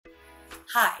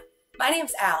Hi, my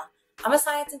name's Al. I'm a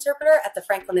science interpreter at the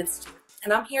Franklin Institute,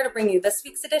 and I'm here to bring you this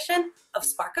week's edition of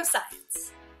Spark of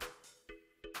Science.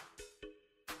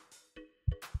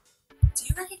 Do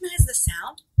you recognize the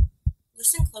sound?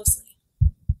 Listen closely.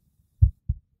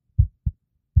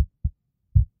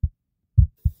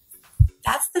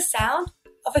 That's the sound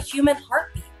of a human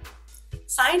heartbeat.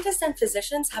 Scientists and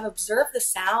physicians have observed the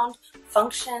sound,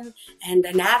 function, and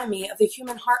anatomy of the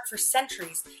human heart for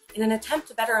centuries in an attempt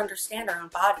to better understand our own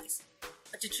bodies.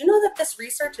 But did you know that this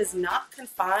research is not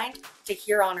confined to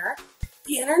here on Earth?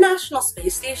 The International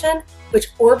Space Station, which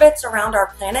orbits around our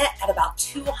planet at about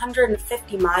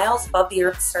 250 miles above the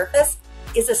Earth's surface,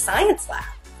 is a science lab.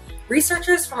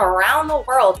 Researchers from around the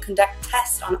world conduct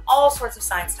tests on all sorts of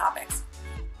science topics.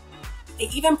 They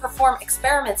even perform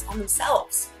experiments on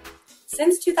themselves.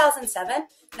 Since 2007,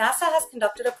 NASA has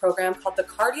conducted a program called the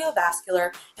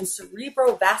Cardiovascular and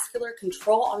Cerebrovascular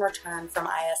Control on Return from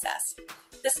ISS.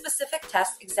 This specific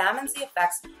test examines the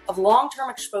effects of long-term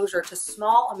exposure to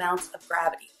small amounts of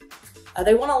gravity.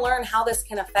 They want to learn how this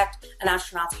can affect an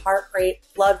astronaut's heart rate,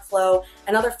 blood flow,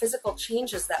 and other physical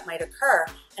changes that might occur,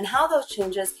 and how those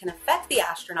changes can affect the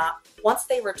astronaut once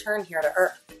they return here to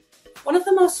Earth. One of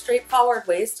the most straightforward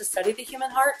ways to study the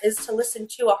human heart is to listen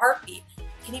to a heartbeat.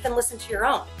 You can even listen to your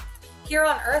own. Here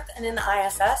on Earth and in the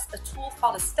ISS, a tool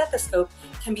called a stethoscope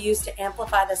can be used to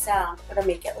amplify the sound or to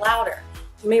make it louder.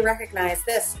 You may recognize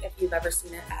this if you've ever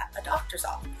seen it at a doctor's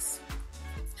office.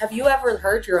 Have you ever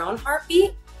heard your own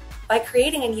heartbeat? By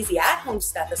creating an easy at-home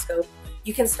stethoscope,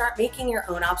 you can start making your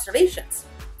own observations.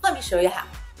 Let me show you how.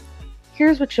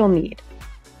 Here's what you'll need: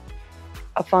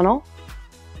 a funnel,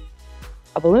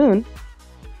 a balloon,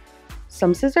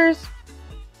 some scissors,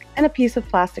 and a piece of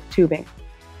plastic tubing.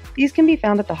 These can be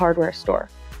found at the hardware store.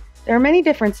 There are many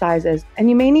different sizes, and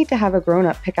you may need to have a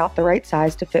grown-up pick out the right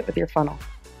size to fit with your funnel.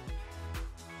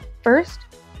 First,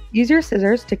 use your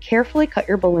scissors to carefully cut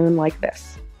your balloon like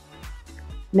this.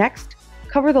 Next,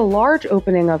 cover the large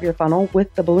opening of your funnel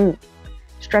with the balloon.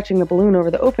 Stretching the balloon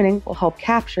over the opening will help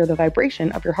capture the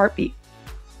vibration of your heartbeat.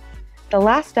 The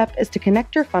last step is to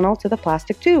connect your funnel to the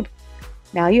plastic tube.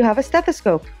 Now you have a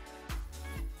stethoscope.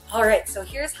 All right, so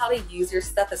here's how to use your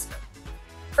stethoscope.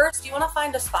 First, you want to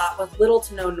find a spot with little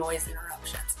to no noise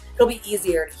interruptions. It'll be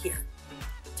easier to hear.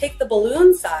 Take the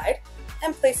balloon side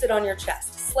and place it on your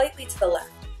chest, slightly to the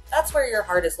left. That's where your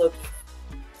heart is located.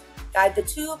 Guide the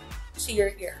tube to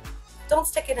your ear. Don't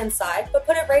stick it inside, but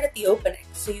put it right at the opening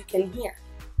so you can hear.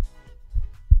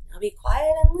 Now be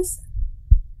quiet and listen.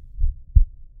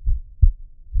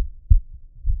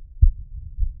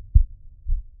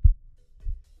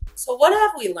 So what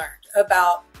have we learned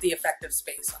about the effect of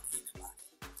space on the human body?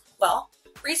 Well,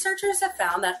 researchers have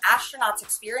found that astronauts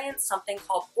experience something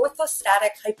called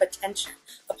orthostatic hypotension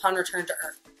upon return to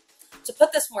Earth. To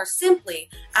put this more simply,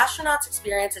 astronauts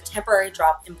experience a temporary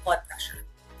drop in blood pressure.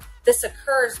 This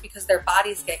occurs because their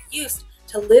bodies get used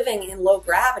to living in low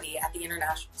gravity at the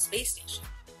International Space Station.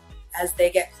 As they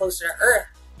get closer to Earth,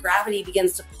 gravity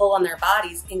begins to pull on their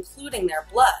bodies, including their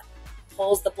blood.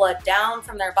 Pulls the blood down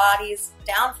from their bodies,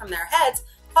 down from their heads,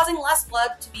 causing less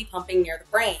blood to be pumping near the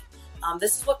brain.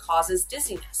 This is what causes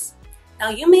dizziness. Now,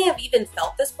 you may have even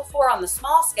felt this before on the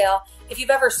small scale if you've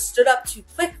ever stood up too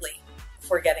quickly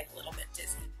before getting a little bit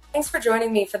dizzy. Thanks for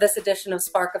joining me for this edition of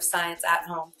Spark of Science at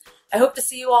Home. I hope to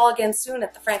see you all again soon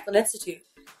at the Franklin Institute,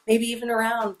 maybe even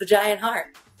around the giant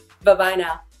heart. Bye-bye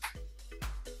now.